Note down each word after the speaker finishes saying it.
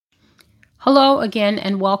Hello again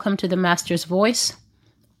and welcome to the Master's Voice.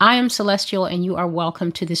 I am Celestial and you are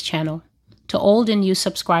welcome to this channel. To old and new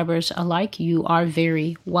subscribers alike, you are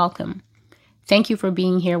very welcome. Thank you for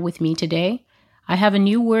being here with me today. I have a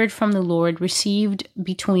new word from the Lord received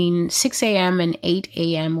between 6 a.m. and 8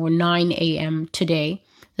 a.m. or 9 a.m. today.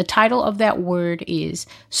 The title of that word is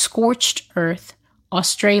Scorched Earth,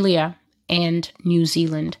 Australia and New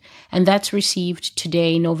Zealand. And that's received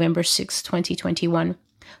today, November 6, 2021.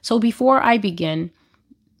 So before I begin,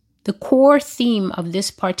 the core theme of this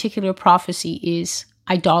particular prophecy is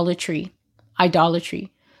idolatry.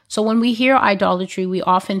 Idolatry. So when we hear idolatry, we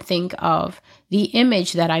often think of the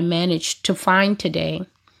image that I managed to find today,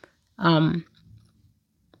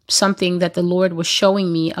 something that the Lord was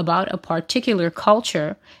showing me about a particular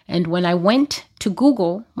culture. And when I went to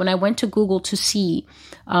Google to see,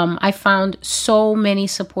 I found so many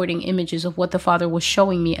supporting images of what the Father was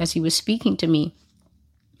showing me as he was speaking to me.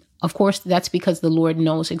 Of course, that's because the Lord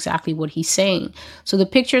knows exactly what he's saying. So the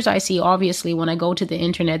pictures I see, obviously, when I go to the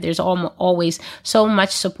internet, there's always so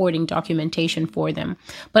much supporting documentation for them.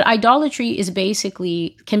 But idolatry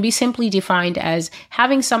can be simply defined as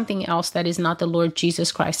having something else that is not the Lord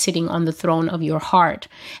Jesus Christ sitting on the throne of your heart.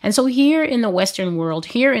 And so here in the Western world,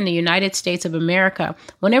 here in the United States of America,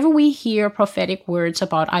 whenever we hear prophetic words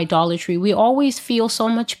about idolatry, we always feel so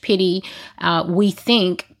much pity. We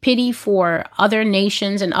think pity for other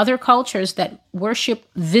nations and other cultures that worship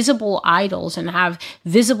visible idols and have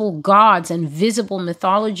visible gods and visible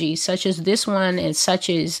mythology, such as this one and such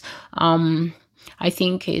as, I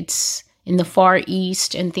think it's in the Far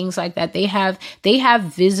East and things like that. They have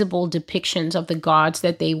visible depictions of the gods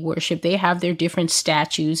that they worship. They have their different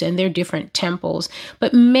statues and their different temples.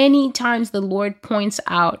 But many times the Lord points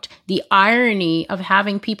out the irony of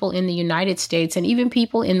having people in the United States and even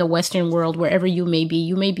people in the Western world, wherever you may be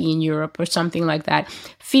in Europe or something like that,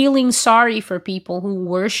 feeling sorry for people who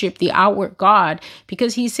worship the outward God,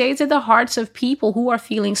 because he says that the hearts of people who are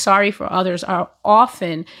feeling sorry for others are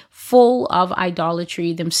often full of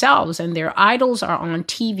idolatry themselves, and their idols are on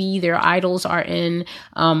TV, their idols are in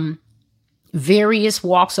various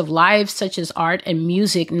walks of life, such as art and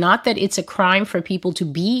music. Not that it's a crime for people to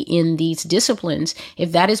be in these disciplines.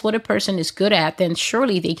 If that is what a person is good at, then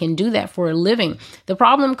surely they can do that for a living. The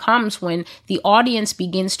problem comes when the audience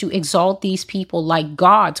begins to exalt these people like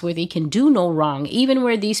gods, where they can do no wrong, even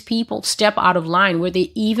where these people step out of line, where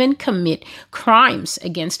they even commit crimes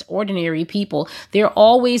against ordinary people. They're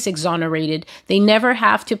always exonerated. They never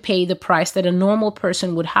have to pay the price that a normal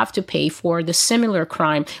person would have to pay for the similar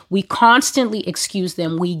crime. We constantly excuse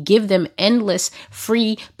them. We give them endless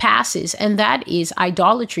free passes, and that is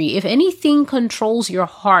idolatry. If anything controls your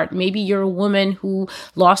heart, maybe you're a woman who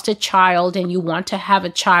lost a child and you want to have a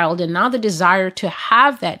child, and now the desire to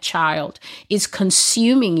have that child is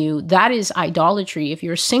consuming you, that is idolatry. If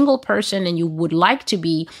you're a single person and you would like to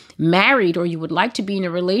be married or you would like to be in a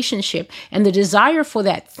relationship, and the desire for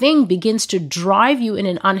that thing begins to drive you in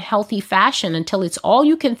an unhealthy fashion until it's all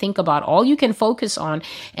you can think about, all you can focus on,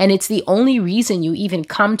 and it's the only reason you even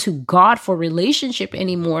come to God for relationship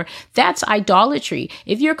anymore, that's idolatry.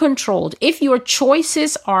 If you're controlled, if your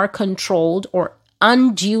choices are controlled or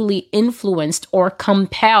unduly influenced or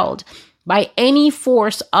compelled by any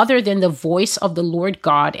force other than the voice of the Lord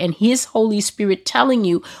God and his Holy Spirit telling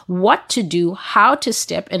you what to do, how to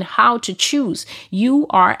step, and how to choose, you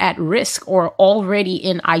are at risk or already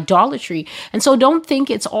in idolatry. And so don't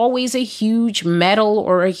think it's always a huge metal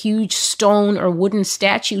or a huge stone or wooden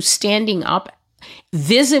statue standing up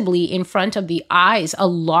visibly in front of the eyes. A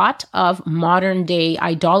lot of modern day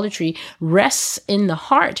idolatry rests in the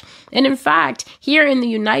heart. And in fact, here in the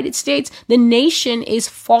United States, the nation is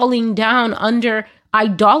falling down under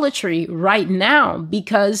idolatry right now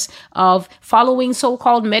because of following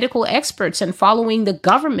so-called medical experts and following the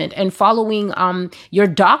government and following your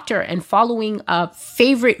doctor and following a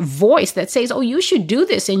favorite voice that says, oh, you should do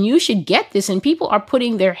this and you should get this. And people are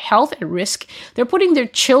putting their health at risk. They're putting their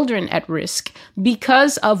children at risk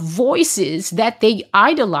because of voices that they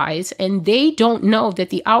idolize, and they don't know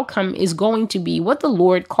that the outcome is going to be what the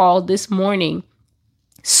Lord called this morning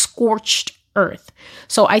scorched earth.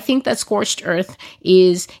 So I think that scorched earth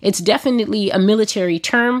it's definitely a military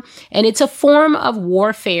term, and it's a form of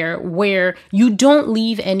warfare where you don't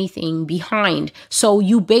leave anything behind. So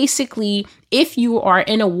you basically, if you are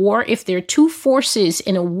in a war, if there are two forces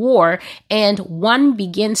in a war and one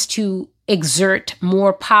begins to exert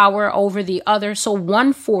more power over the other, so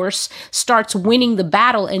one force starts winning the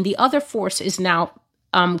battle and the other force is now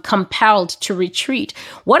compelled to retreat.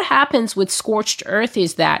 What happens with scorched earth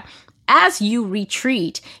is that as you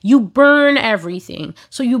retreat, you burn everything.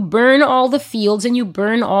 So you burn all the fields and you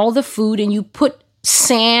burn all the food and you put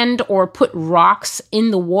sand or put rocks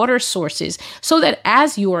in the water sources so that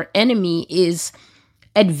as your enemy is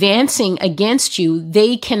advancing against you,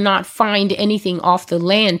 they cannot find anything off the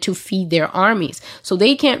land to feed their armies. So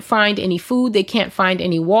they can't find any food, they can't find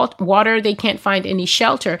any water, they can't find any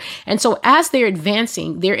shelter. And so as they're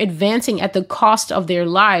advancing at the cost of their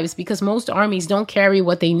lives, because most armies don't carry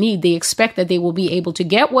what they need. They expect that they will be able to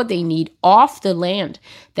get what they need off the land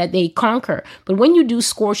that they conquer. But when you do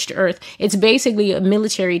scorched earth, it's basically a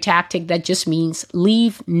military tactic that just means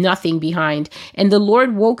leave nothing behind. And the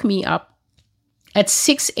Lord woke me up at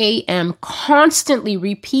 6 a.m., constantly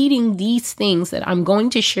repeating these things that I'm going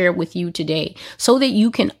to share with you today so that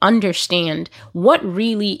you can understand what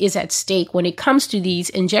really is at stake when it comes to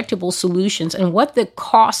these injectable solutions and what the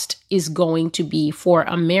cost is going to be for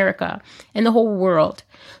America and the whole world.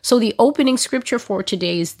 So the opening scripture for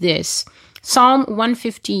today is this, Psalm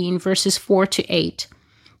 115, verses 4-8.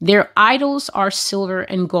 Their idols are silver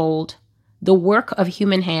and gold, the work of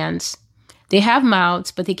human hands. They have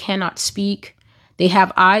mouths, but they cannot speak. They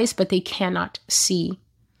have eyes, but they cannot see.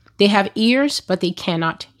 They have ears, but they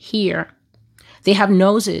cannot hear. They have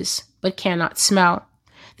noses, but cannot smell.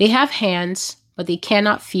 They have hands, but they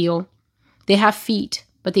cannot feel. They have feet,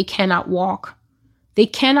 but they cannot walk. They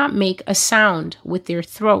cannot make a sound with their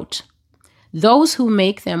throat. Those who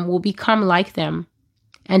make them will become like them,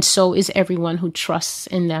 and so is everyone who trusts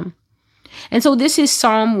in them. And so this is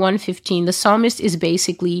Psalm 115. The psalmist is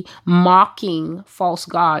basically mocking false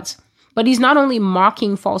gods. But he's not only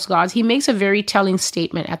mocking false gods, he makes a very telling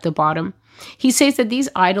statement at the bottom. He says that these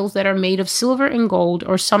idols that are made of silver and gold,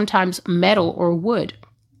 or sometimes metal or wood,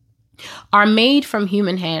 are made from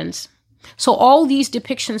human hands. So all these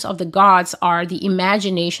depictions of the gods are the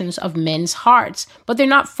imaginations of men's hearts, but they're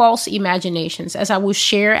not false imaginations. As I will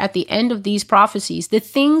share at the end of these prophecies, the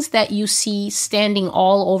things that you see standing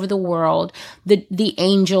all over the world, the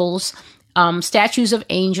angels, statues of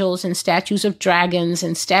angels and statues of dragons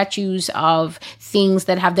and statues of things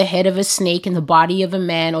that have the head of a snake in the body of a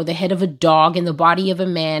man, or the head of a dog in the body of a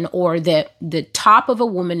man, or the top of a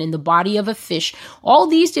woman in the body of a fish. All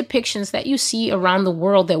these depictions that you see around the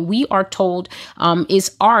world that we are told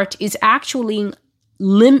is art is actually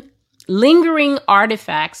lingering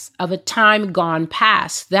artifacts of a time gone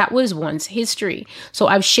past that was once history. So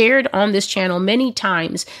I've shared on this channel many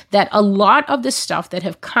times that a lot of the stuff that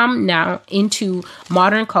have come now into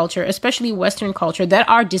modern culture, especially Western culture, that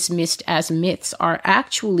are dismissed as myths are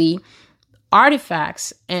actually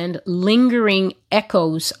artifacts and lingering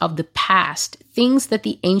echoes of the past, things that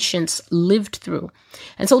the ancients lived through.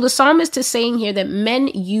 And so the psalmist is saying here that men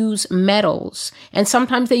use metals, and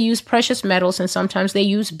sometimes they use precious metals, and sometimes they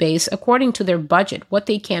use base according to their budget, what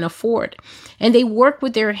they can afford. And they work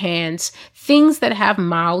with their hands, things that have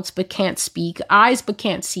mouths but can't speak, eyes but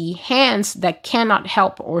can't see, hands that cannot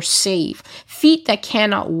help or save, feet that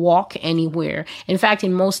cannot walk anywhere. In fact,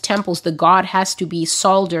 in most temples, the god has to be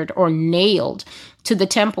soldered or nailed to the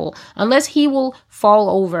temple, unless he will fall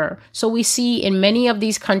over. So we see in many of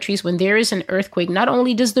these countries, when there is an earthquake, not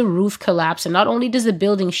only does the roof collapse and not only does the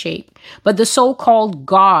building shake, but the so-called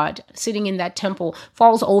god sitting in that temple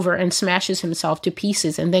falls over and smashes himself to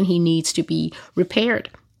pieces, and then he needs to be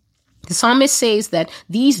repaired. The psalmist says that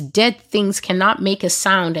these dead things cannot make a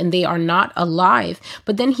sound and they are not alive,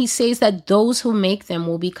 but then he says that those who make them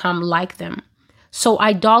will become like them. So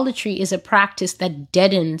idolatry is a practice that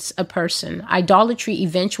deadens a person. Idolatry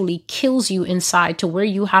eventually kills you inside to where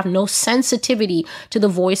you have no sensitivity to the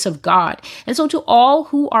voice of God. And so to all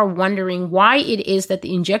who are wondering why it is that the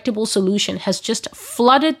injectable solution has just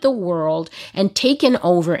flooded the world and taken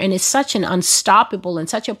over and is such an unstoppable and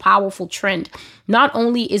such a powerful trend, not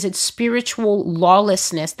only is it spiritual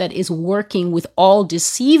lawlessness that is working with all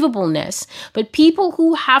deceivableness, but people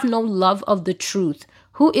who have no love of the truth.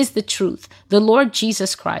 Who is the truth? The Lord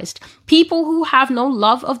Jesus Christ. People who have no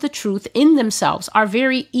love of the truth in themselves are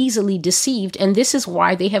very easily deceived, and this is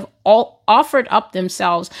why they have all offered up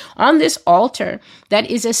themselves on this altar that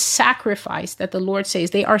is a sacrifice that the Lord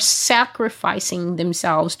says they are sacrificing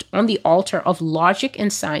themselves on the altar of logic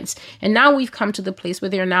and science. And now we've come to the place where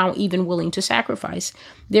they're now even willing to sacrifice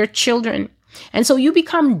their children. And so you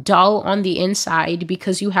become dull on the inside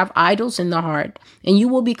because you have idols in the heart, and you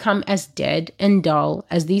will become as dead and dull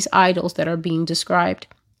as these idols that are being described.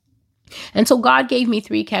 And so God gave me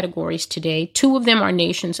 3 categories today. 2 of them are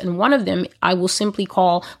nations, and one of them I will simply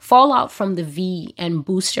call fallout from the V and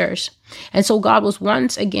boosters. And so God was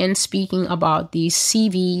once again speaking about these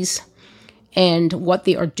CVs and what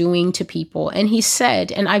they are doing to people. And he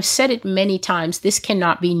said, and I've said it many times, this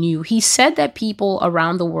cannot be new. He said that people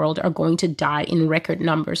around the world are going to die in record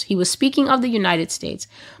numbers. He was speaking of the United States.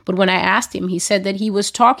 But when I asked him, he said that he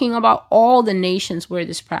was talking about all the nations where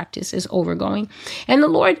this practice is overgoing. And the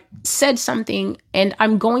Lord said something, and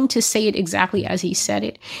I'm going to say it exactly as he said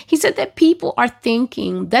it. He said that people are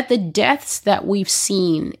thinking that the deaths that we've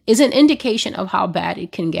seen is an indication of how bad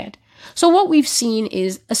it can get. So what we've seen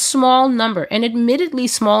is a small number, an admittedly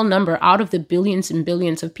small number out of the billions and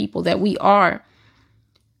billions of people that we are,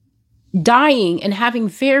 dying and having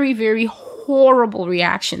very, very horrible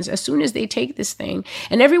reactions as soon as they take this thing.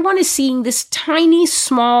 And everyone is seeing this tiny,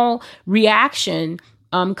 small reaction,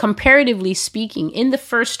 comparatively speaking, in the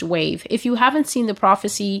first wave. If you haven't seen the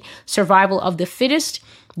prophecy, Survival of the Fittest,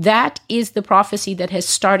 that is the prophecy that has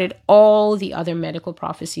started all the other medical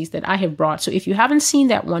prophecies that I have brought. So if you haven't seen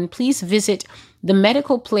that one, please visit the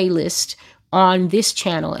medical playlist on this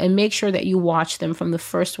channel and make sure that you watch them from the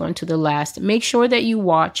first one to the last. Make sure that you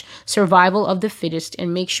watch Survival of the Fittest,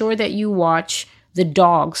 and make sure that you watch the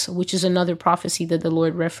dogs, which is another prophecy that the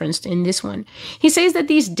Lord referenced in this one. He says that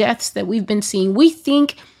these deaths that we've been seeing, we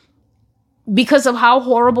think, because of how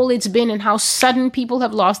horrible it's been and how sudden people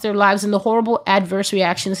have lost their lives and the horrible adverse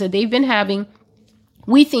reactions that they've been having,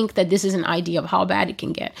 we think that this is an idea of how bad it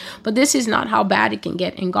can get. But this is not how bad it can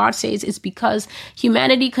get. And God says it's because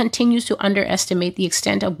humanity continues to underestimate the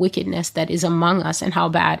extent of wickedness that is among us and how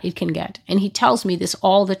bad it can get. And he tells me this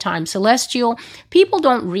all the time. Celestial, people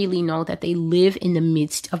don't really know that they live in the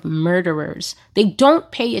midst of murderers. They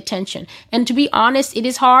don't pay attention. And to be honest, it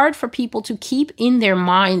is hard for people to keep in their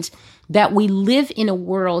minds that we live in a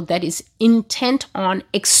world that is intent on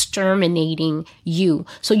exterminating you.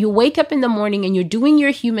 So you wake up in the morning and you're doing your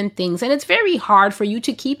human things, and it's very hard for you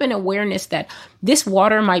to keep an awareness that this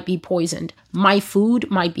water might be poisoned. My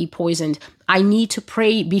food might be poisoned. I need to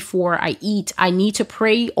pray before I eat. I need to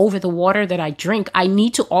pray over the water that I drink. I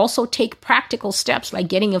need to also take practical steps like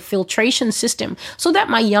getting a filtration system so that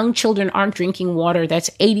my young children aren't drinking water that's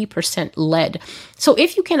 80% lead. So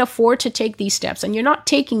if you can afford to take these steps and you're not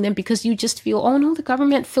taking them because you just feel, oh no, the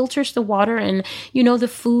government filters the water and, the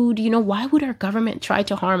food, why would our government try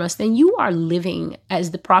to harm us? Then you are living,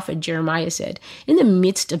 as the prophet Jeremiah said, in the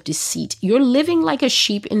midst of deceit. You're living like a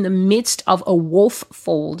sheep in the midst of a wolf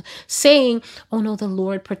fold, saying, oh no, the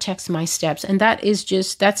Lord protects my steps. And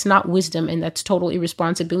that's not wisdom, and that's total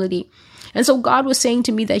irresponsibility. And so God was saying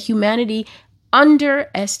to me that humanity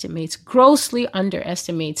grossly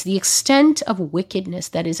underestimates the extent of wickedness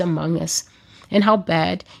that is among us and how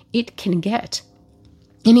bad it can get.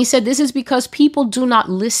 And he said, this is because people do not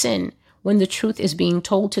listen when the truth is being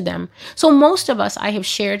told to them. So most of us, I have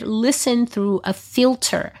shared, listen through a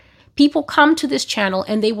filter. People come to this channel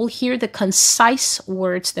and they will hear the concise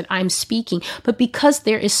words that I'm speaking, but because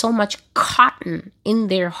there is so much cotton in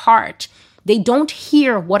their heart, they don't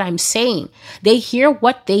hear what I'm saying. They hear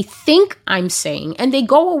what they think I'm saying, and they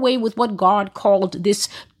go away with what God called this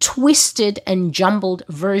twisted and jumbled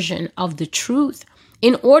version of the truth.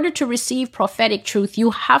 In order to receive prophetic truth, you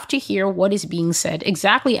have to hear what is being said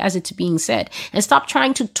exactly as it's being said, and stop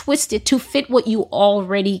trying to twist it to fit what you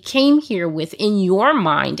already came here with in your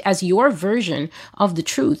mind as your version of the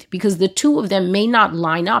truth, because the two of them may not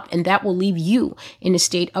line up, and that will leave you in a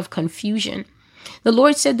state of confusion. The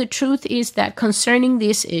Lord said the truth is that concerning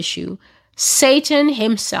this issue, Satan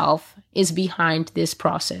himself is behind this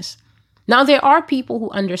process. Now, there are people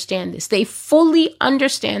who understand this. They fully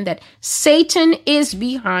understand that Satan is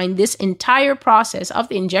behind this entire process of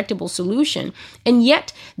the injectable solution, and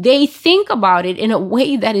yet they think about it in a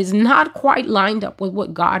way that is not quite lined up with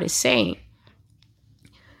what God is saying.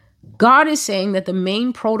 God is saying that the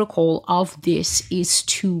main protocol of this is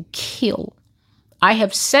to kill. I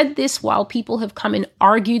have said this while people have come and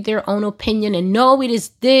argued their own opinion and no, it is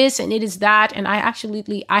this and it is that. And I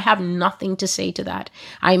have nothing to say to that.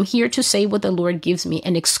 I am here to say what the Lord gives me,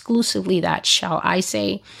 and exclusively that shall I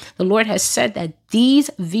say. The Lord has said that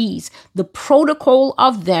these V's, the protocol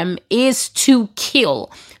of them is to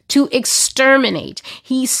kill, to exterminate.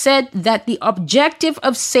 He said that the objective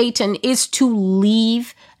of Satan is to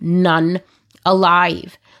leave none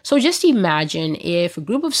alive. So just imagine if a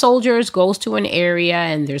group of soldiers goes to an area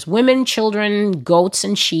and there's women, children, goats,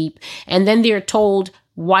 and sheep, and then they're told,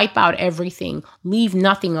 wipe out everything, leave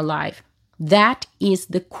nothing alive. That is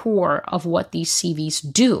the core of what these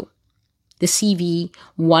CVs do. The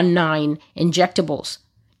CV-19 injectables.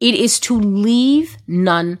 It is to leave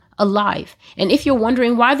none alive. And if you're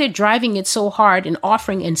wondering why they're driving it so hard and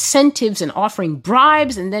offering incentives and offering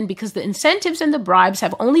bribes, and then because the incentives and the bribes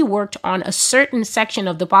have only worked on a certain section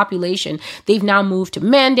of the population, they've now moved to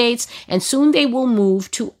mandates, and soon they will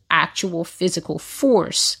move to actual physical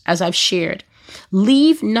force, as I've shared.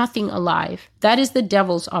 Leave nothing alive. That is the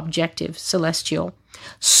devil's objective, celestial.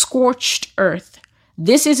 Scorched earth.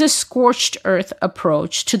 This is a scorched earth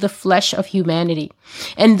approach to the flesh of humanity.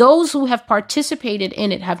 And those who have participated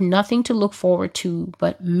in it have nothing to look forward to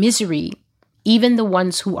but misery, even the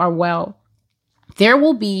ones who are well. There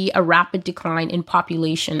will be a rapid decline in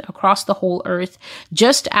population across the whole earth,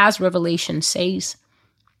 just as Revelation says.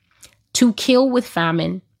 To kill with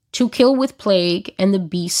famine, to kill with plague and the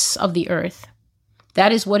beasts of the earth.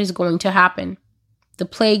 That is what is going to happen. The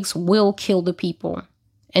plagues will kill the people,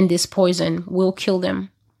 and this poison will kill them.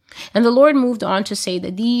 And the Lord moved on to say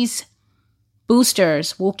that these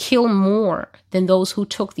boosters will kill more than those who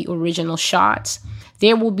took the original shots.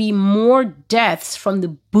 There will be more deaths from the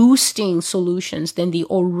boosting solutions than the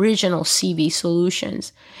original CV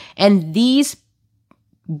solutions. And these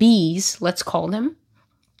bees, let's call them,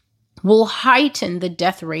 will heighten the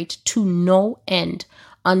death rate to no end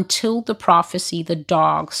until the prophecy, the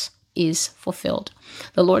dogs, is fulfilled.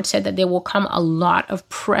 The Lord said that there will come a lot of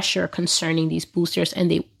pressure concerning these boosters,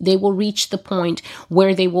 and they will reach the point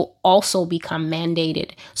where they will also become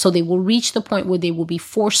mandated. So they will reach the point where they will be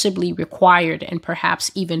forcibly required and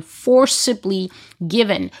perhaps even forcibly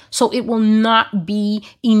given. So it will not be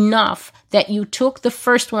enough that you took the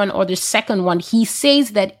first one or the second one. He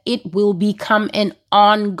says that it will become an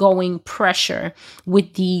ongoing pressure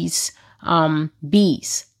with these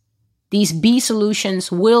bees. These bee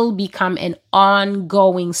solutions will become an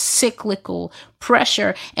ongoing cyclical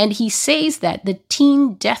pressure. And he says that the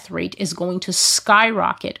teen death rate is going to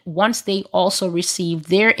skyrocket once they also receive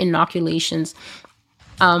their inoculations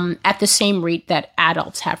at the same rate that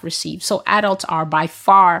adults have received. So adults are by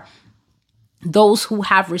far those who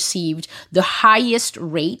have received the highest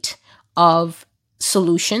rate of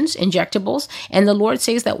solutions, injectables. And the Lord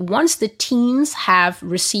says that once the teens have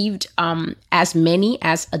received as many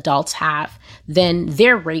as adults have, then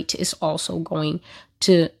their rate is also going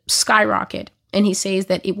to skyrocket. And he says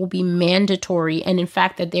that it will be mandatory. And in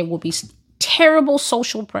fact, that there will be terrible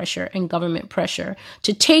social pressure and government pressure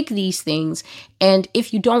to take these things. And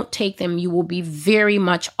if you don't take them, you will be very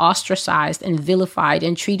much ostracized and vilified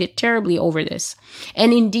and treated terribly over this.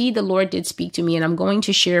 And indeed, the Lord did speak to me, and I'm going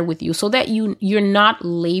to share with you so that you're not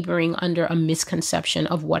laboring under a misconception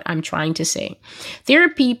of what I'm trying to say. There are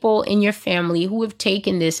people in your family who have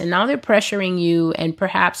taken this, and now they're pressuring you, and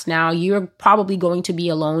perhaps now you're probably going to be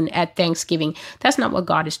alone at Thanksgiving. That's not what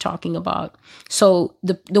God is talking about. So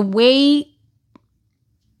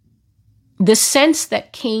the sense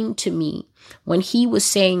that came to me when he was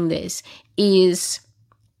saying this is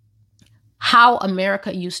how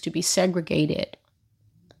America used to be segregated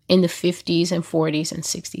in the 50s and 40s and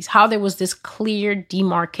 60s, how there was this clear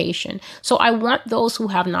demarcation. So I want those who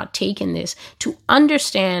have not taken this to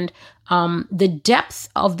understand the depth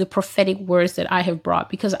of the prophetic words that I have brought,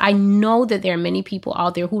 because I know that there are many people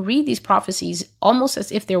out there who read these prophecies almost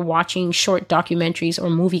as if they're watching short documentaries or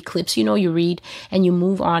movie clips. You know, you read and you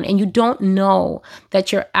move on, and you don't know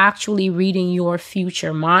that you're actually reading your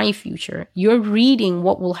future, my future. You're reading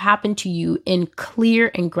what will happen to you in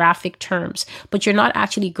clear and graphic terms, but you're not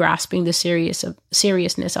actually grasping the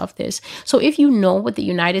seriousness of this. So if you know what the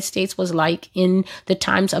United States was like in the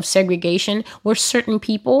times of segregation, where certain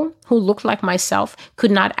people who looked like myself could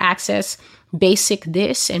not access basic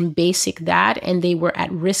this and basic that, and they were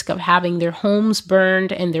at risk of having their homes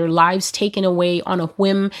burned and their lives taken away on a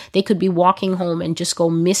whim. They could be walking home and just go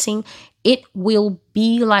missing. It will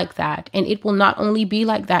be like that. And it will not only be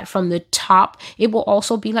like that from the top, it will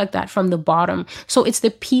also be like that from the bottom. So it's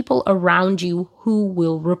the people around you who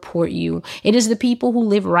will report you. It is the people who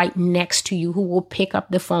live right next to you who will pick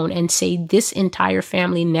up the phone and say, this entire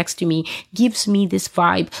family next to me gives me this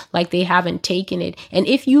vibe like they haven't taken it. And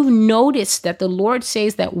if you've noticed that the Lord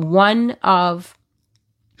says that one of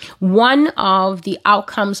the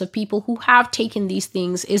outcomes of people who have taken these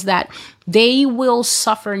things is that they will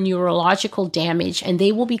suffer neurological damage and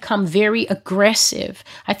they will become very aggressive.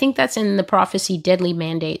 I think that's in the prophecy, Deadly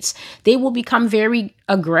Mandates. They will become very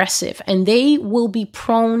aggressive and they will be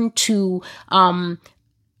prone to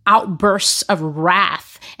outbursts of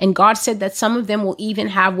wrath, And God said that some of them will even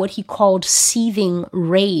have what he called seething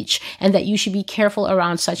rage, and that you should be careful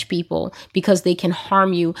around such people because they can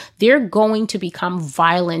harm you. They're going to become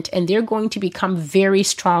violent, and they're going to become very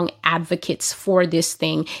strong advocates for this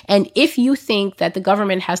thing. And if you think that the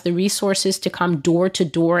government has the resources to come door to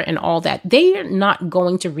door and all that, they're not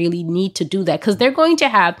going to really need to do that, because they're going to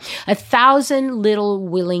have 1,000 little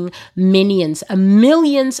willing minions,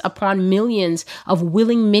 millions upon millions of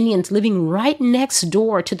willing minions living right next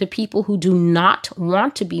door to the people who do not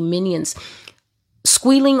want to be minions,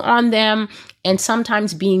 squealing on them and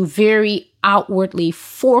sometimes being very outwardly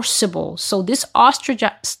forcible. So this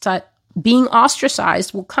being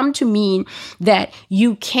ostracized will come to mean that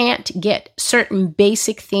you can't get certain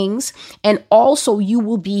basic things, and also you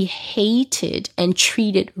will be hated and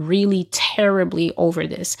treated really terribly over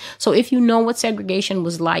this. So if you know what segregation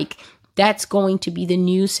was like, that's going to be the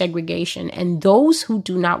new segregation, and those who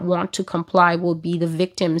do not want to comply will be the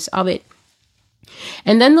victims of it.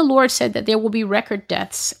 And then the Lord said that there will be record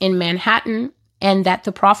deaths in Manhattan, and that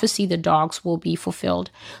the prophecy, the dogs, will be fulfilled.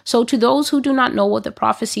 So to those who do not know what the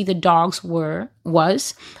prophecy, the dogs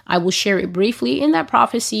was, I will share it briefly. In that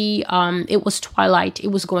prophecy, it was twilight. It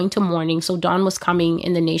was going to morning. So dawn was coming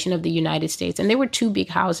in the nation of the United States. And there were two big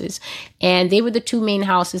houses. And they were the two main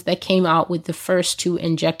houses that came out with the first two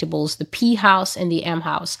injectables, the P house and the M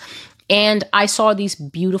house. And I saw these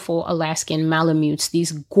beautiful Alaskan Malamutes,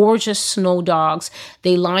 these gorgeous snow dogs.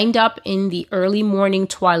 They lined up in the early morning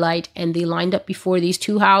twilight, and they lined up before these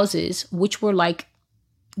two houses, which were like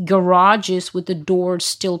garages with the doors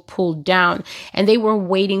still pulled down. And they were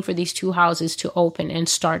waiting for these two houses to open and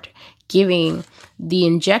start giving the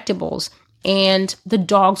injectables. And the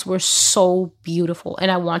dogs were so beautiful,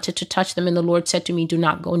 and I wanted to touch them. And the Lord said to me, do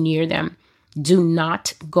not go near them. Do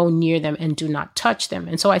not go near them and do not touch them.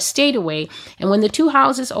 And so I stayed away. And when the two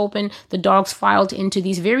houses opened, the dogs filed into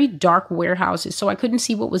these very dark warehouses. So I couldn't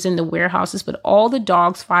see what was in the warehouses, but all the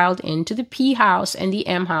dogs filed into the P house and the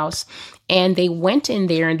M house. And they went in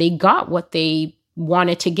there and they got what they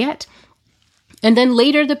wanted to get. And then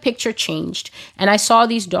later the picture changed, and I saw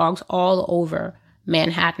these dogs all over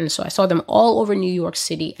Manhattan. So I saw them all over New York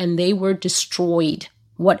City, and they were destroyed.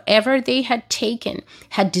 Whatever they had taken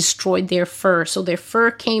had destroyed their fur. So their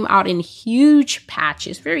fur came out in huge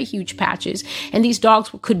patches, very huge patches. And these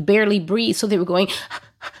dogs could barely breathe. So they were going,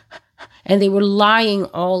 and they were lying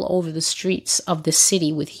all over the streets of the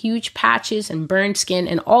city with huge patches and burned skin.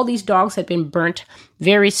 And all these dogs had been burnt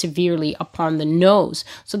very severely upon the nose.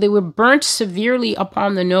 So they were burnt severely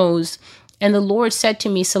upon the nose. And the Lord said to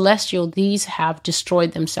me, Celestial, these have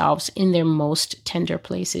destroyed themselves in their most tender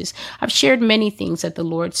places. I've shared many things that the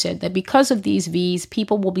Lord said, that because of these V's,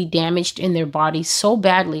 people will be damaged in their bodies so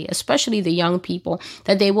badly, especially the young people,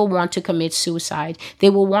 that they will want to commit suicide. They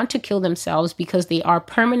will want to kill themselves because they are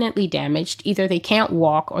permanently damaged. Either they can't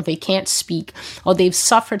walk, or they can't speak, or they've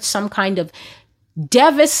suffered some kind of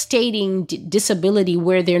devastating disability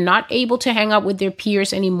where they're not able to hang out with their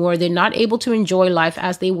peers anymore. They're not able to enjoy life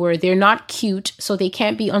as they were. They're not cute, so they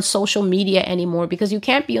can't be on social media anymore, because you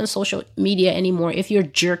can't be on social media anymore if you're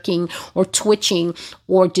jerking or twitching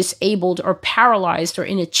or disabled or paralyzed or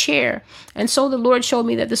in a chair. And so the Lord showed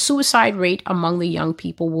me that the suicide rate among the young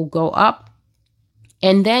people will go up.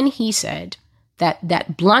 And then he said,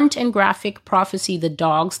 that blunt and graphic prophecy, the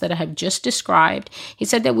dogs that I have just described, he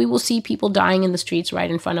said that we will see people dying in the streets right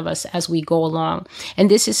in front of us as we go along. And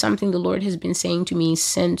this is something the Lord has been saying to me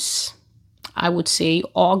since, I would say,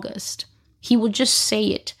 August. He would just say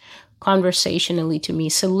it conversationally to me.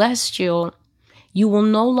 Celestial, you will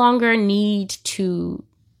no longer need to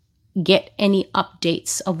get any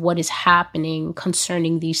updates of what is happening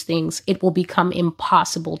concerning these things. It will become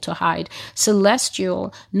impossible to hide.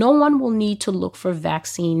 Celestial, no one will need to look for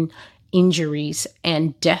vaccine injuries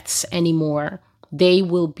and deaths anymore. They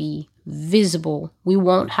will be visible. We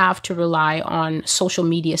won't have to rely on social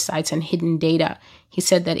media sites and hidden data. He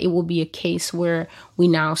said that it will be a case where we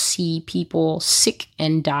now see people sick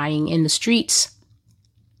and dying in the streets.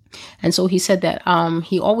 And so he said that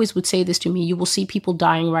he always would say this to me, you will see people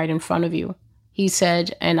dying right in front of you. He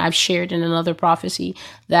said, and I've shared in another prophecy,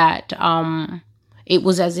 that it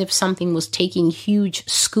was as if something was taking huge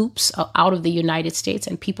scoops out of the United States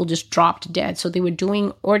and people just dropped dead. So they were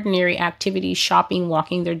doing ordinary activities, shopping,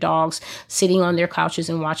 walking their dogs, sitting on their couches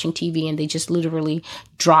and watching TV, and they just literally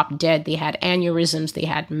dropped dead. They had aneurysms, they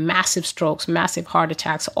had massive strokes, massive heart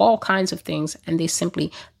attacks, all kinds of things, and they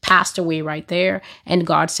simply passed away right there. And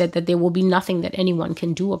God said that there will be nothing that anyone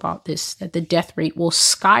can do about this, that the death rate will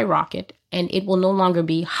skyrocket and it will no longer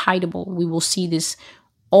be hideable. We will see this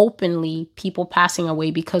openly, people passing away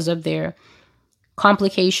because of their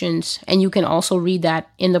complications. And you can also read that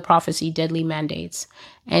in the prophecy, Deadly Mandates.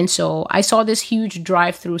 And so I saw this huge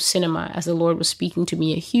drive-through cinema as the Lord was speaking to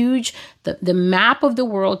me, the map of the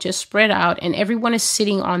world just spread out, and everyone is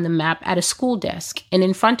sitting on the map at a school desk. And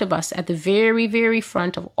in front of us, at the very, very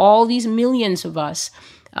front of all these millions of us,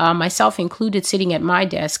 myself included, sitting at my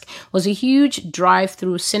desk, was a huge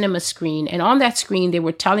drive-through cinema screen. And on that screen, they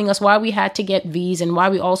were telling us why we had to get V's and why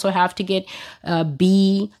we also have to get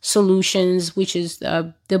B solutions, which is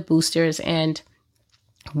the boosters, and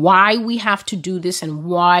why we have to do this and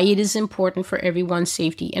why it is important for everyone's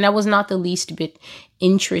safety. And I was not the least bit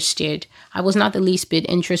interested. I was not the least bit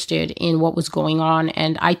interested in what was going on.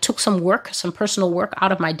 And I took some personal work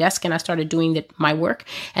out of my desk, and I started doing my work.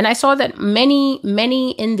 And I saw that many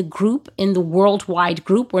in the group, in the worldwide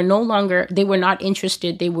group, they were not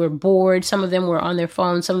interested. They were bored. Some of them were on their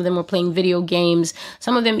phones. Some of them were playing video games.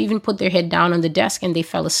 Some of them even put their head down on the desk and they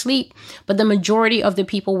fell asleep. But the majority of the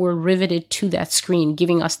people were riveted to that screen,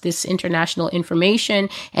 giving us this international information.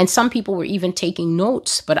 And some people were even taking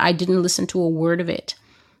notes, but I didn't listen to a word of it.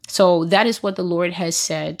 So that is what the Lord has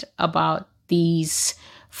said about these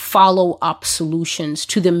follow-up solutions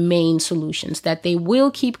to the main solutions, that they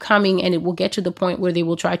will keep coming, and it will get to the point where they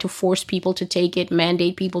will try to force people to take it,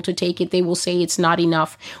 mandate people to take it. They will say it's not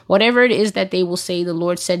enough. Whatever it is that they will say, the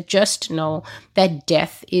Lord said, just know that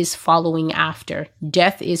death is following after.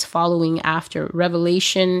 Death is following after.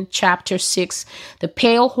 Revelation chapter 6, the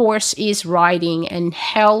pale horse is riding and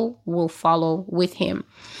hell will follow with him.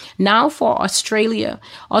 Now for Australia.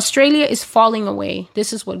 Australia is falling away.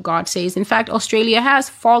 This is what God says. In fact, Australia has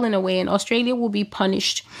fallen away, and Australia will be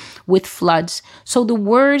punished with floods. So the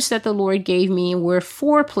words that the Lord gave me were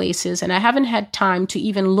 4 places, and I haven't had time to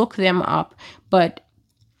even look them up, but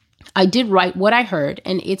I did write what I heard,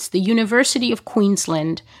 and it's the University of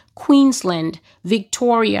Queensland,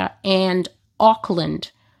 Victoria, and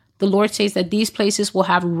Auckland. The Lord says that these places will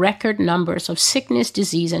have record numbers of sickness,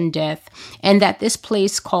 disease, and death, and that this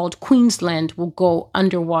place called Queensland will go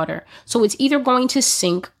underwater. So it's either going to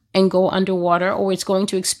sink and go underwater, or it's going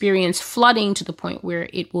to experience flooding to the point where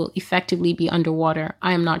it will effectively be underwater.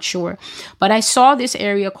 I am not sure. But I saw this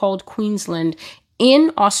area called Queensland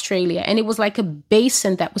in Australia, and it was like a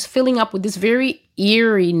basin that was filling up with this very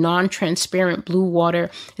eerie, non-transparent blue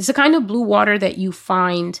water. It's the kind of blue water that you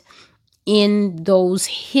find in those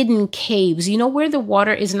hidden caves, where the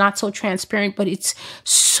water is not so transparent, but it's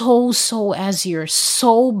so azure,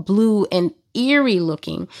 so blue and eerie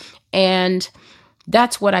looking. And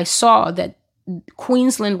that's what I saw, that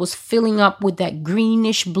Queensland was filling up with that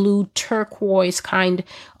greenish blue turquoise kind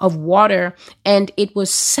of water, and it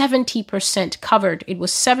was 70% covered. It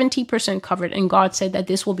was 70% covered, and God said that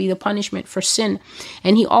this will be the punishment for sin.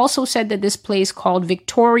 And he also said that this place called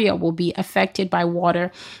Victoria will be affected by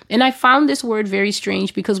water. And I found this word very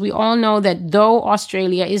strange, because we all know that though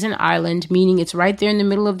Australia is an island, meaning it's right there in the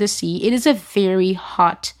middle of the sea, it is a very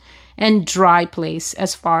hot and dry place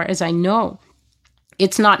as far as I know.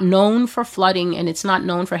 It's not known for flooding, and it's not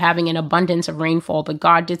known for having an abundance of rainfall, but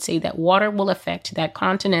God did say that water will affect that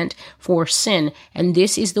continent for sin. And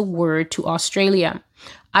this is the word to Australia.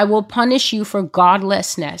 I will punish you for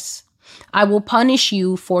godlessness. I will punish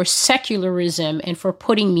you for secularism and for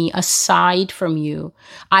putting me aside from you.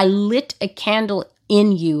 I lit a candle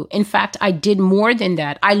in you. In fact, I did more than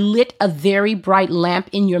that. I lit a very bright lamp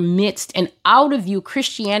in your midst, and out of you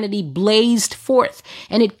Christianity blazed forth,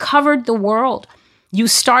 and it covered the world. You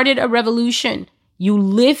started a revolution. You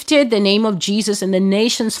lifted the name of Jesus, and the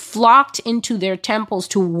nations flocked into their temples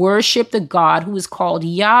to worship the God who is called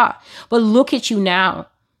Yah. But look at you now.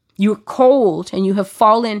 You're cold and you have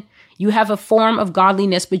fallen. You have a form of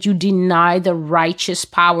godliness, but you deny the righteous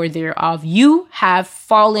power thereof. You have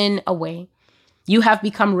fallen away. You have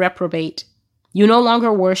become reprobate. You no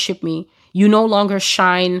longer worship me. You no longer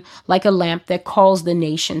shine like a lamp that calls the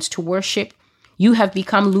nations to worship. You have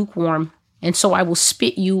become lukewarm. And so I will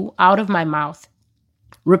spit you out of my mouth.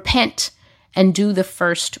 Repent and do the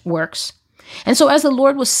first works. And so as the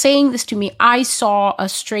Lord was saying this to me, I saw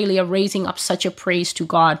Australia raising up such a praise to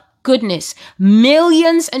God. Goodness,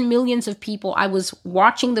 millions and millions of people. I was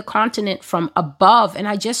watching the continent from above, and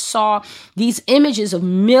I just saw these images of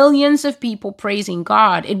millions of people praising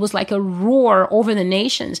God. It was like a roar over the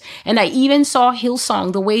nations. And I even saw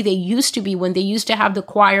Hillsong the way they used to be, when they used to have the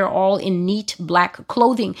choir all in neat black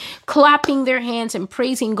clothing, clapping their hands and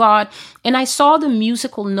praising God. And I saw the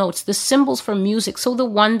musical notes, the symbols for music. So the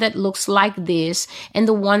one that looks like this and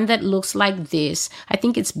the one that looks like this. I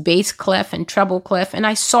think it's bass clef and treble clef. And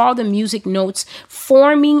I saw the music notes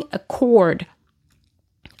forming a chord.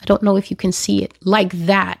 I don't know if you can see it like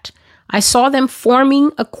that. I saw them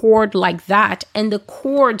forming a cord like that, and the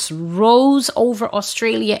cords rose over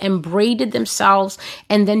Australia and braided themselves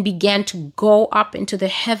and then began to go up into the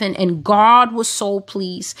heaven. And God was so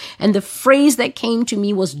pleased. And the phrase that came to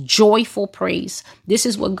me was joyful praise. This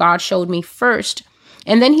is what God showed me first.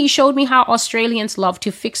 And then he showed me how Australians love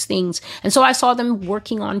to fix things. And so I saw them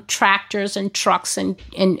working on tractors and trucks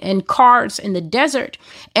and cars in the desert.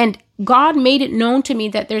 And God made it known to me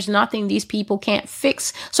that there's nothing these people can't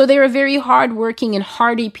fix. So they are very hardworking and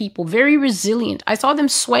hardy people, very resilient. I saw them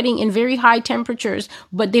sweating in very high temperatures,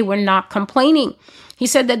 but they were not complaining. He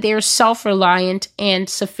said that they are self-reliant and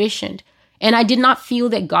sufficient. And I did not feel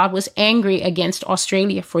that God was angry against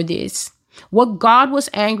Australia for this. What God was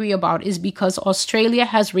angry about is because Australia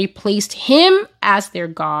has replaced him as their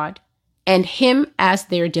God and him as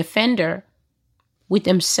their defender with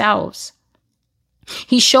themselves.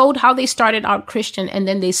 He showed how they started out Christian and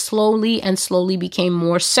then they slowly became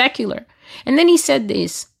more secular. And then he said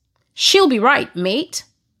this, "She'll be right, mate.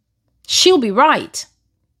 She'll be right."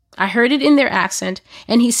 I heard it in their accent.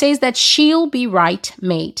 And he says that "she'll be right,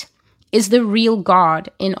 mate" is the real God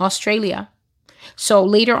in Australia. So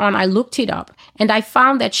later on, I looked it up and I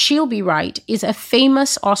found that "she'll be right" is a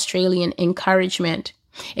famous Australian encouragement.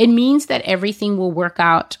 It means that everything will work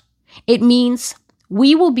out. It means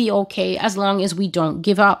we will be okay as long as we don't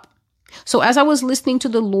give up. So as I was listening to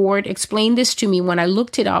the Lord explain this to me when I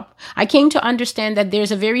looked it up, I came to understand that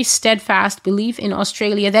there's a very steadfast belief in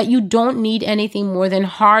Australia that you don't need anything more than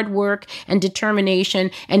hard work and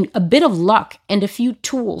determination and a bit of luck and a few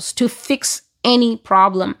tools to fix any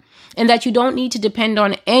problem. And that you don't need to depend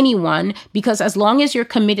on anyone, because as long as you're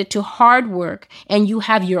committed to hard work and you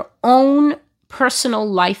have your own personal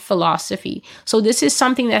life philosophy. So this is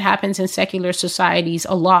something that happens in secular societies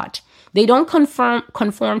a lot. They don't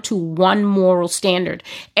conform to one moral standard.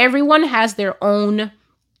 Everyone has their own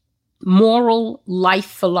moral life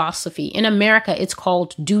philosophy. In America, it's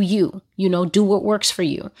called do you, do what works for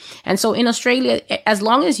you. And so in Australia, as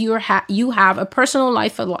long as you have a personal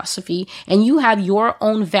life philosophy and you have your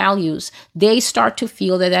own values, they start to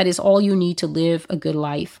feel that that is all you need to live a good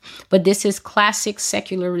life. But this is classic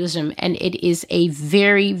secularism, and it is a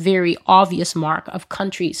very, very obvious mark of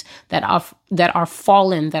countries that are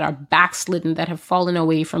fallen, that are backslidden, that have fallen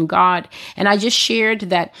away from God. And I just shared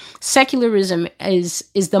that secularism is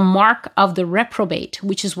the mark of the reprobate,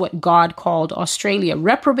 which is what God called Australia.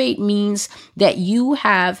 Reprobate means that you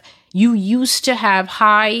used to have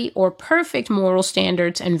high or perfect moral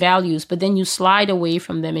standards and values, but then you slide away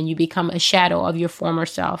from them and you become a shadow of your former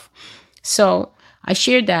self. So I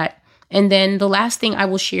shared that. And then the last thing I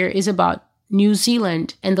will share is about New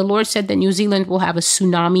Zealand. And the Lord said that New Zealand will have a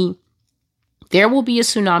tsunami. There will be a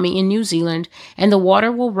tsunami in New Zealand, and the water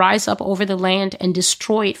will rise up over the land and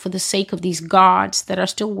destroy it for the sake of these gods that are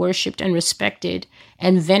still worshipped and respected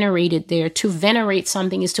and venerated there. To venerate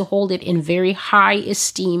something is to hold it in very high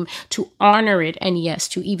esteem, to honor it, and yes,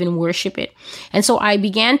 to even worship it. And so I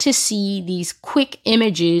began to see these quick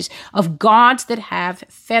images of gods that have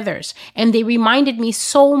feathers, and they reminded me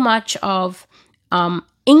so much of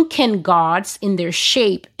Incan gods in their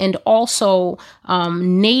shape and also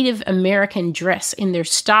Native American dress in their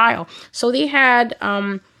style. So they had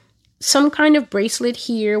some kind of bracelet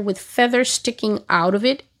here with feathers sticking out of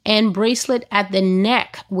it, and bracelet at the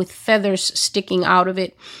neck with feathers sticking out of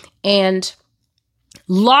it, and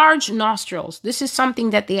large nostrils. This is something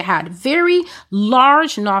that they had, very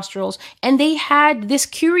large nostrils. And they had this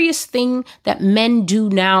curious thing that men do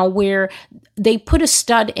now where they put a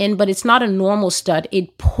stud in, but it's not a normal stud.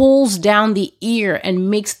 It pulls down the ear and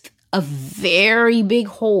makes a very big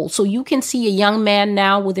hole. So you can see a young man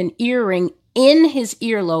now with an earring in his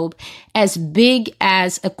earlobe as big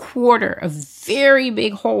as a quarter, a very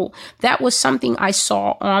big hole. That was something I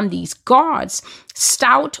saw on these gods,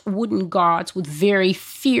 stout wooden gods with very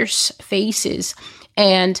fierce faces.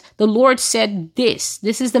 And the Lord said this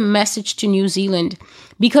is the message to New Zealand.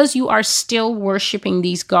 Because you are still worshiping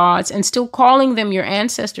these gods and still calling them your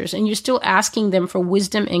ancestors, and you're still asking them for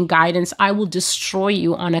wisdom and guidance, I will destroy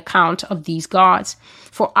you on account of these gods.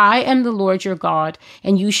 For I am the Lord your God,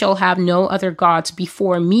 and you shall have no other gods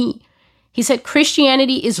before me. He said,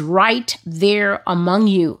 Christianity is right there among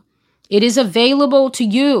you. It is available to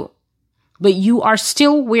you, but you are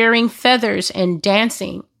still wearing feathers and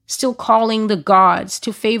dancing, still calling the gods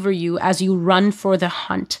to favor you as you run for the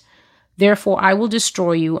hunt. Therefore, I will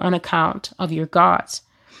destroy you on account of your gods.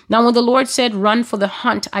 Now, when the Lord said, run for the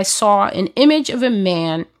hunt, I saw an image of a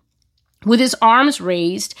man with his arms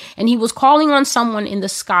raised, and he was calling on someone in the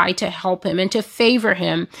sky to help him and to favor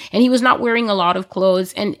him. And he was not wearing a lot of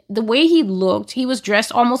clothes. And the way he looked, he was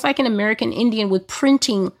dressed almost like an American Indian with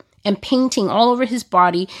printing and painting all over his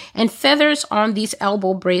body, and feathers on these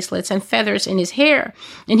elbow bracelets, and feathers in his hair.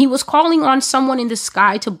 And he was calling on someone in the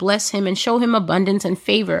sky to bless him and show him abundance and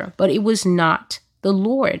favor, but it was not the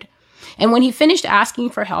Lord. And when he finished asking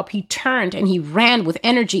for help, he turned and he ran with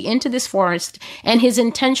energy into this forest, and his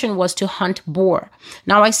intention was to hunt boar.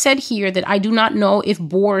 Now, I said here that I do not know if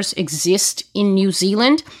boars exist in New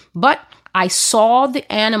Zealand, but I saw the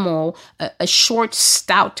animal, a short,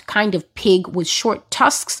 stout kind of pig with short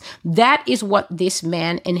tusks. That is what this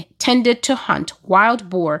man intended to hunt, wild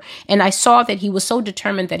boar. And I saw that he was so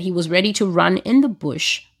determined that he was ready to run in the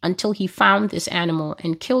bush until he found this animal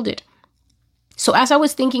and killed it. So as I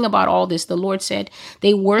was thinking about all this, the Lord said,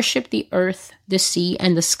 they worship the earth, the sea,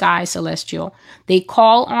 and the sky celestial. They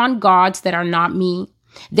call on gods that are not me.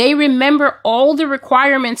 They remember all the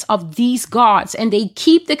requirements of these gods, and they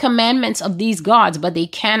keep the commandments of these gods, but they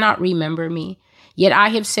cannot remember me. Yet I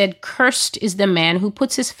have said, cursed is the man who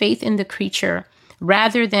puts his faith in the creature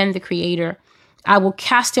rather than the Creator. I will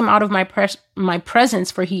cast him out of my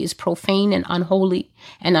presence, for he is profane and unholy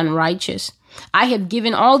and unrighteous. I have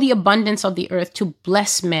given all the abundance of the earth to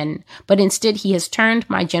bless men, but instead he has turned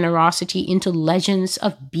my generosity into legends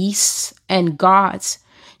of beasts and gods.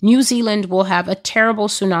 New Zealand will have a terrible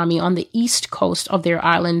tsunami on the east coast of their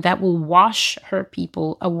island that will wash her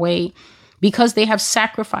people away because they have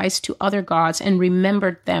sacrificed to other gods and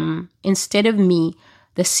remembered them. Instead of me,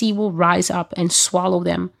 the sea will rise up and swallow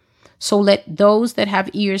them. So let those that have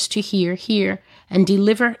ears to hear, hear, and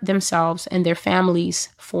deliver themselves and their families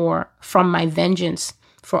from my vengeance,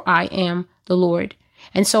 for I am the Lord.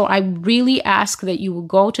 And so I really ask that you will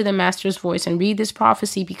go to the Master's Voice and read this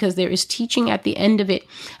prophecy, because there is teaching at the end of it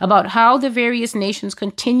about how the various nations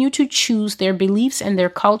continue to choose their beliefs and their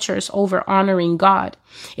cultures over honoring God.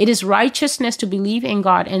 It is righteousness to believe in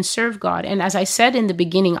God and serve God. And as I said in the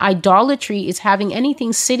beginning, idolatry is having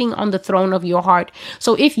anything sitting on the throne of your heart.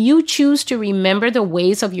 So if you choose to remember the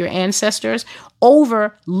ways of your ancestors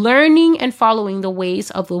over learning and following the ways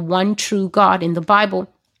of the one true God in the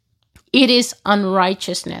Bible, it is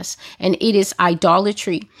unrighteousness and it is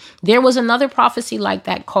idolatry. There was another prophecy like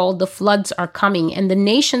that called the floods are coming. And the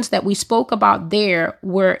nations that we spoke about there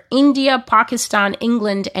were India, Pakistan,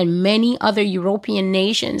 England, and many other European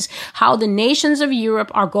nations. How the nations of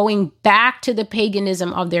Europe are going back to the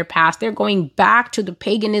paganism of their past. They're going back to the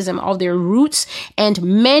paganism of their roots. And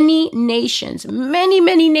many nations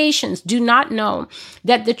do not know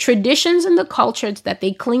that the traditions and the cultures that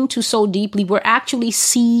they cling to so deeply were actually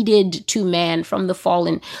seeded to man from the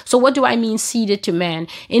fallen. So what do I mean seeded to man?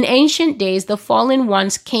 In ancient days, the fallen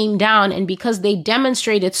ones came down, and because they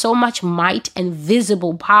demonstrated so much might and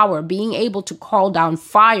visible power, being able to call down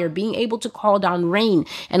fire, being able to call down rain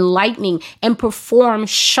and lightning, and perform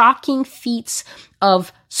shocking feats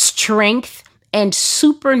of strength and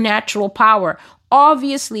supernatural power,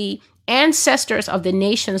 obviously ancestors of the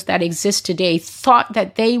nations that exist today thought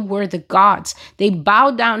that they were the gods. They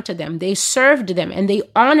bowed down to them, they served them, and they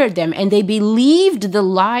honored them, and they believed the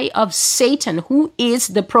lie of Satan, who is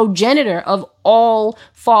the progenitor of all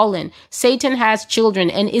fallen. Satan has children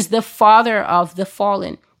and is the father of the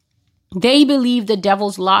fallen. They believed the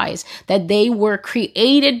devil's lies, that they were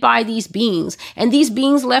created by these beings, and these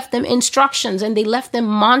beings left them instructions, and they left them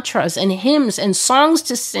mantras and hymns and songs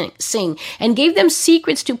to sing and gave them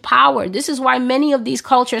secrets to power. This is why many of these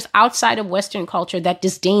cultures outside of Western culture that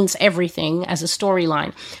disdains everything as a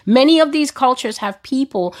storyline, many of these cultures have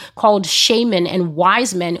people called shaman and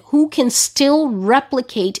wise men who can still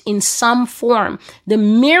replicate in some form the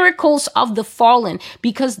miracles of the fallen,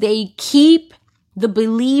 because they keep the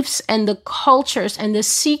beliefs and the cultures and the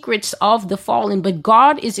secrets of the fallen. But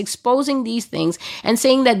God is exposing these things and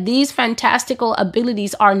saying that these fantastical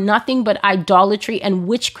abilities are nothing but idolatry and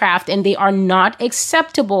witchcraft, and they are not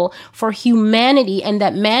acceptable for humanity, and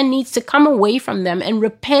that man needs to come away from them and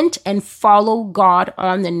repent and follow God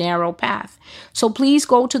on the narrow path. So please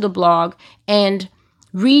go to the blog and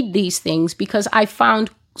read these things, because I found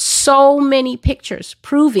so many pictures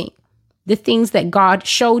proving the things that God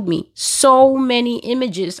showed me. So many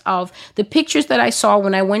images of the pictures that I saw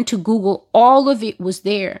when I went to Google. All of it was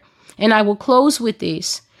there. And I will close with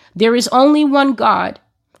this. There is only one God,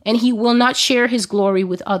 and he will not share his glory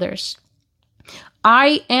with others.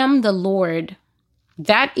 I am the Lord.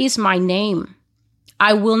 That is my name.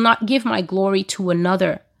 I will not give my glory to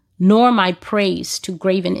another, nor my praise to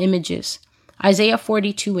graven images. Isaiah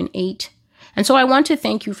 42:8. And so I want to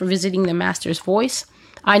thank you for visiting the Master's Voice.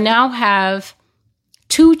 I now have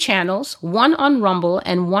 2 channels, one on Rumble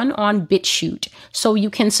and one on BitChute. So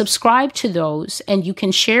you can subscribe to those, and you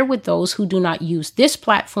can share with those who do not use this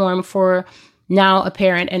platform for now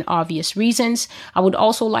apparent and obvious reasons. I would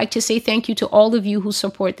also like to say thank you to all of you who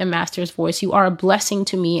support the Master's Voice. You are a blessing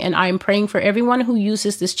to me, and I am praying for everyone who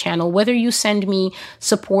uses this channel, whether you send me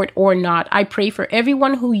support or not. I pray for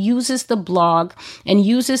everyone who uses the blog and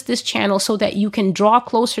uses this channel so that you can draw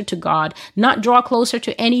closer to God, not draw closer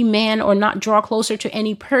to any man or not draw closer to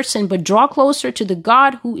any person, but draw closer to the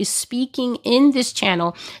God who is speaking in this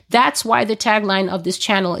channel. That's why the tagline of this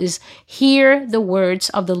channel is "Hear the Words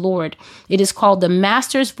of the Lord." It is called the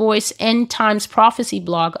Master's Voice End Times Prophecy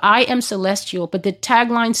Blog. I am celestial, but the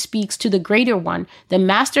tagline speaks to the greater one, the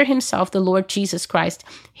Master himself, the Lord Jesus Christ.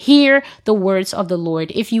 Hear the words of the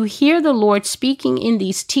Lord. If you hear the Lord speaking in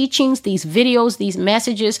these teachings, these videos, these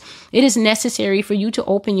messages, it is necessary for you to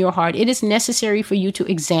open your heart. It is necessary for you to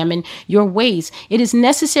examine your ways. It is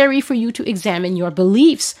necessary for you to examine your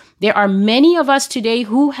beliefs. There are many of us today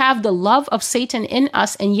who have the love of Satan in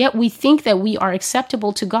us, and yet we think that we are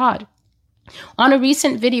acceptable to God. On a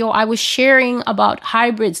recent video, I was sharing about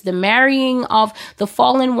hybrids, the marrying of the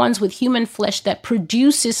fallen ones with human flesh that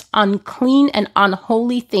produces unclean and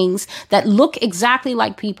unholy things that look exactly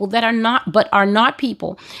like people that are not, but are not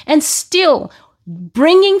people. And still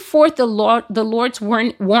bringing forth the Lord's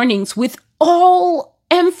warnings with all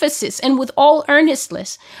emphasis and with all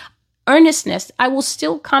earnestness, I will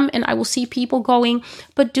still come and I will see people going,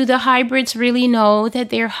 but do the hybrids really know that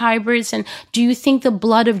they're hybrids? And do you think the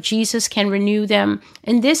blood of Jesus can renew them?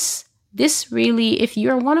 And this really, if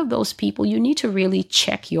you're one of those people, you need to really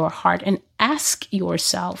check your heart and ask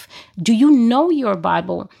yourself, do you know your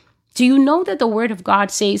Bible? Do you know that the Word of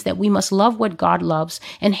God says that we must love what God loves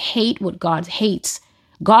and hate what God hates?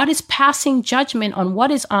 God is passing judgment on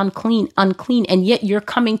what is unclean, and yet you're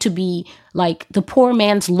coming to be like the poor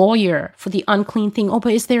man's lawyer for the unclean thing. Oh,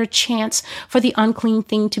 but is there a chance for the unclean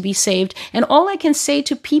thing to be saved? And all I can say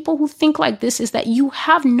to people who think like this is that you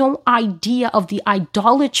have no idea of the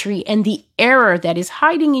idolatry and the error that is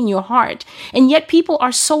hiding in your heart. And yet people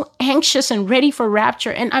are so anxious and ready for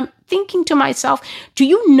rapture. And I'm thinking to myself, do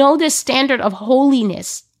you know the standard of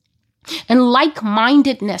holiness and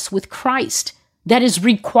like-mindedness with Christ that is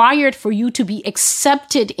required for you to be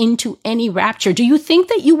accepted into any rapture? Do you think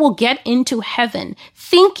that you will get into heaven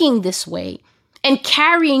thinking this way and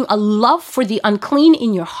carrying a love for the unclean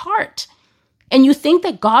in your heart? And you think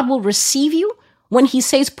that God will receive you when he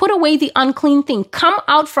says, put away the unclean thing, come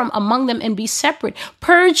out from among them and be separate,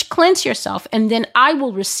 purge, cleanse yourself, and then I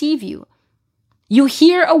will receive you. You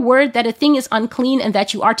hear a word that a thing is unclean and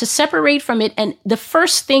that you are to separate from it. And the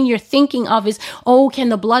first thing you're thinking of is, oh, can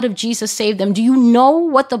the blood of Jesus save them? Do you know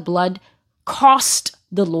what the blood cost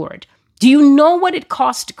the Lord? Do you know what it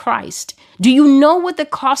cost Christ? Do you know what the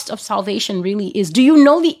cost of salvation really is? Do you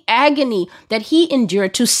know the agony that he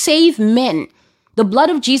endured to save men? The blood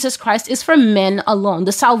of Jesus Christ is for men alone.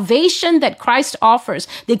 The salvation that Christ offers,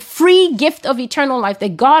 the free gift of eternal life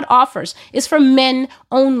that God offers, is for men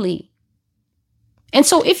only. And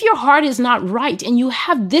so if your heart is not right and you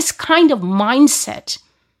have this kind of mindset,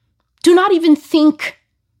 do not even think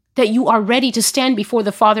that you are ready to stand before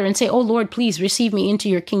the Father and say, oh Lord, please receive me into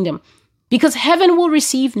your kingdom. Because heaven will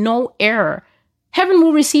receive no error. Heaven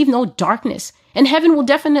will receive no darkness. And heaven will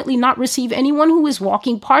definitely not receive anyone who is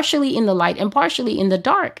walking partially in the light and partially in the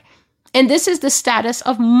dark. And this is the status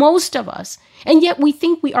of most of us. And yet we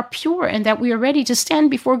think we are pure and that we are ready to stand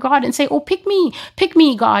before God and say, oh, pick me,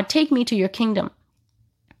 God, take me to your kingdom.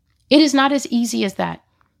 It is not as easy as that.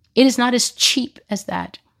 It is not as cheap as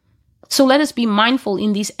that. So let us be mindful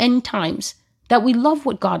in these end times that we love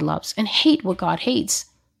what God loves and hate what God hates,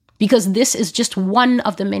 because this is just one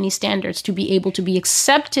of the many standards to be able to be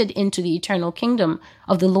accepted into the eternal kingdom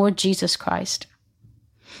of the Lord Jesus Christ.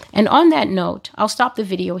 And on that note, I'll stop the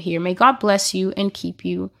video here. May God bless you and keep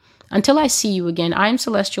you. Until I see you again, I am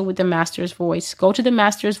Celestial with the Master's Voice. Go to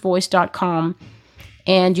themastersvoice.com.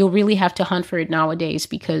 And you'll really have to hunt for it nowadays,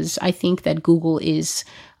 because I think that Google is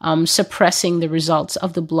suppressing the results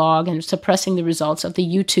of the blog and suppressing the results of the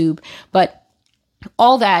YouTube. But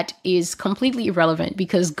all that is completely irrelevant,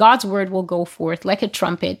 because God's word will go forth like a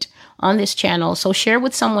trumpet on this channel. So share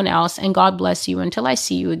with someone else, and God bless you. Until I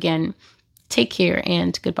see you again, take care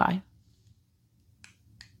and goodbye.